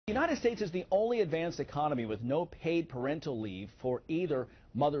United States is the only advanced economy with no paid parental leave for either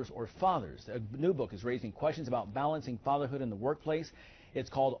mothers or fathers. A new book is raising questions about balancing fatherhood in the workplace. It's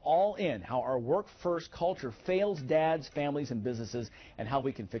called All In, How Our Work-First Culture Fails Dads, Families, and Businesses, and How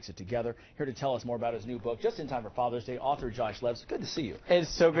We Can Fix It Together. Here to tell us more about his new book, just in time for Father's Day, author Josh Levs. Good to see you.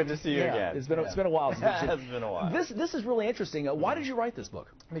 It's so good to see you again. It's been a while. It's been a while. This is really interesting. Why did you write this book?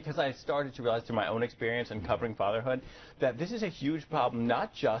 Because I started to realize through my own experience in covering fatherhood that this is a huge problem,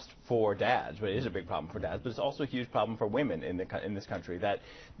 not just for dads, but it is a big problem for dads, but it's also a huge problem for women in this country, that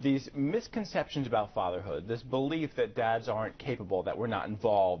these misconceptions about fatherhood, this belief that dads aren't capable, that we're not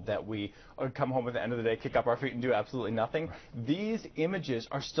involved, that we come home at the end of the day, kick up our feet, and do absolutely nothing. Right. These images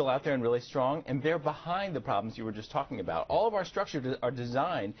are still out there and really strong, and they're behind the problems you were just talking about. All of our structures are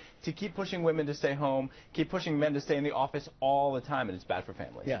designed to keep pushing women to stay home, keep pushing men to stay in the office all the time, and it's bad for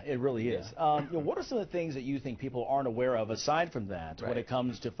families. Yeah, it really is. What are some of the things that you think people aren't aware of, aside from that, when it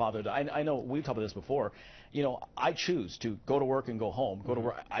comes to fatherhood? I know we've talked about this before. You know, I choose to go to work and go home, go to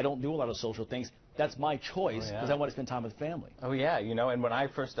work. I don't do a lot of social things. That's my choice because I want to spend time with family. Oh, yeah. You know, and when I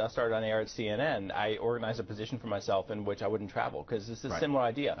first started on air at CNN, I organized a position for myself in which I wouldn't travel because it's a similar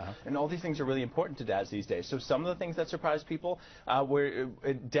idea. And all these things are really important to dads these days. So some of the things that surprise people were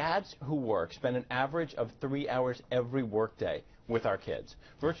dads who work spend an average of 3 hours every workday with our kids.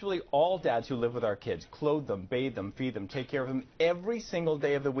 Virtually all dads who live with our kids clothe them, bathe them, feed them, take care of them every single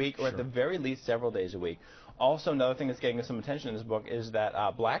day of the week, or at the very least several days a week. Also, another thing that's getting us some attention in this book is that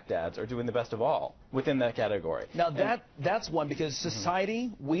black dads are doing the best of all within that category. Now that's one, because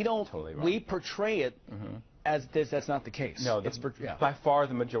society, we portray it as this. That's not the case. No, by far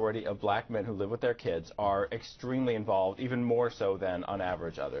the majority of black men who live with their kids are extremely involved, even more so than on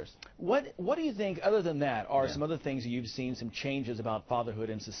average others. What do you think, other than that, are some other things that you've seen, some changes about fatherhood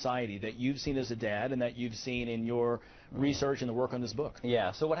in society that you've seen as a dad and that you've seen in your research and the work on this book?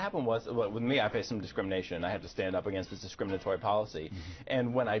 Yeah, so what happened was, with me, I faced some discrimination. I had to stand up against this discriminatory policy.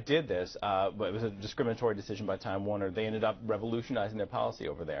 And when I did this, it was a discriminatory decision by Time Warner. They ended up revolutionizing their policy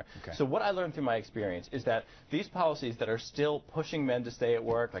over there. So what I learned through my experience is that these policies that are still pushing men to stay at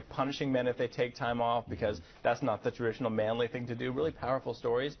work, like punishing men if they take time off because that's not the traditional manly thing to do, really powerful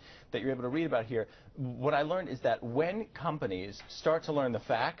stories that you're able to read about here. What I learned is that when companies start to learn the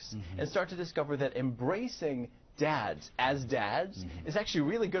facts and start to discover that embracing dads as dads is actually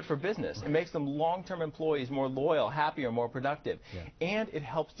really good for business. It makes them long-term employees more loyal, happier, more productive. And it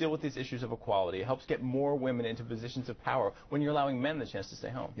helps deal with these issues of equality. It helps get more women into positions of power when you're allowing men the chance to stay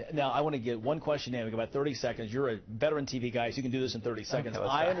home. Now, I want to get one question in. We've got about 30 seconds. You're a veteran TV guy, so you can do this in 30 seconds. Okay,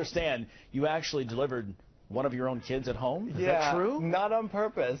 I understand you actually delivered one of your own kids at home? Is that true? Not on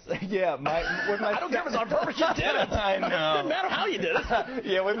purpose. I don't care if it's on purpose. You did it. I know. It doesn't matter how you did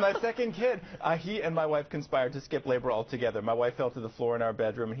it. With my second kid, he and my wife conspired to skip labor altogether. My wife fell to the floor in our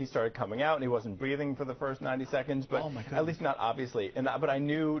bedroom, and he started coming out, and he wasn't breathing for the first 90 seconds, but at least not obviously. But I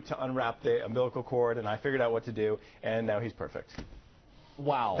knew to unwrap the umbilical cord, and I figured out what to do, and now he's perfect.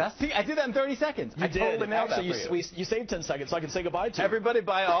 Wow. I did that in 30 seconds. I totally nailed that for you. You saved 10 seconds so I can say goodbye to you. Everybody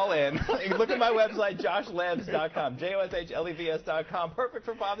buy All In. Look at my website, joshlevs.com, JOSHLEVS.com. Perfect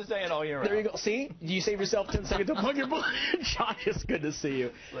for Father's Day and all year round. There you go. See? You save yourself 10 seconds to plug your book. Josh, it's good to see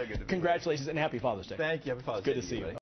you. So good to be Congratulations and happy Father's Day. Thank you. Happy Father's Day. Good to see you.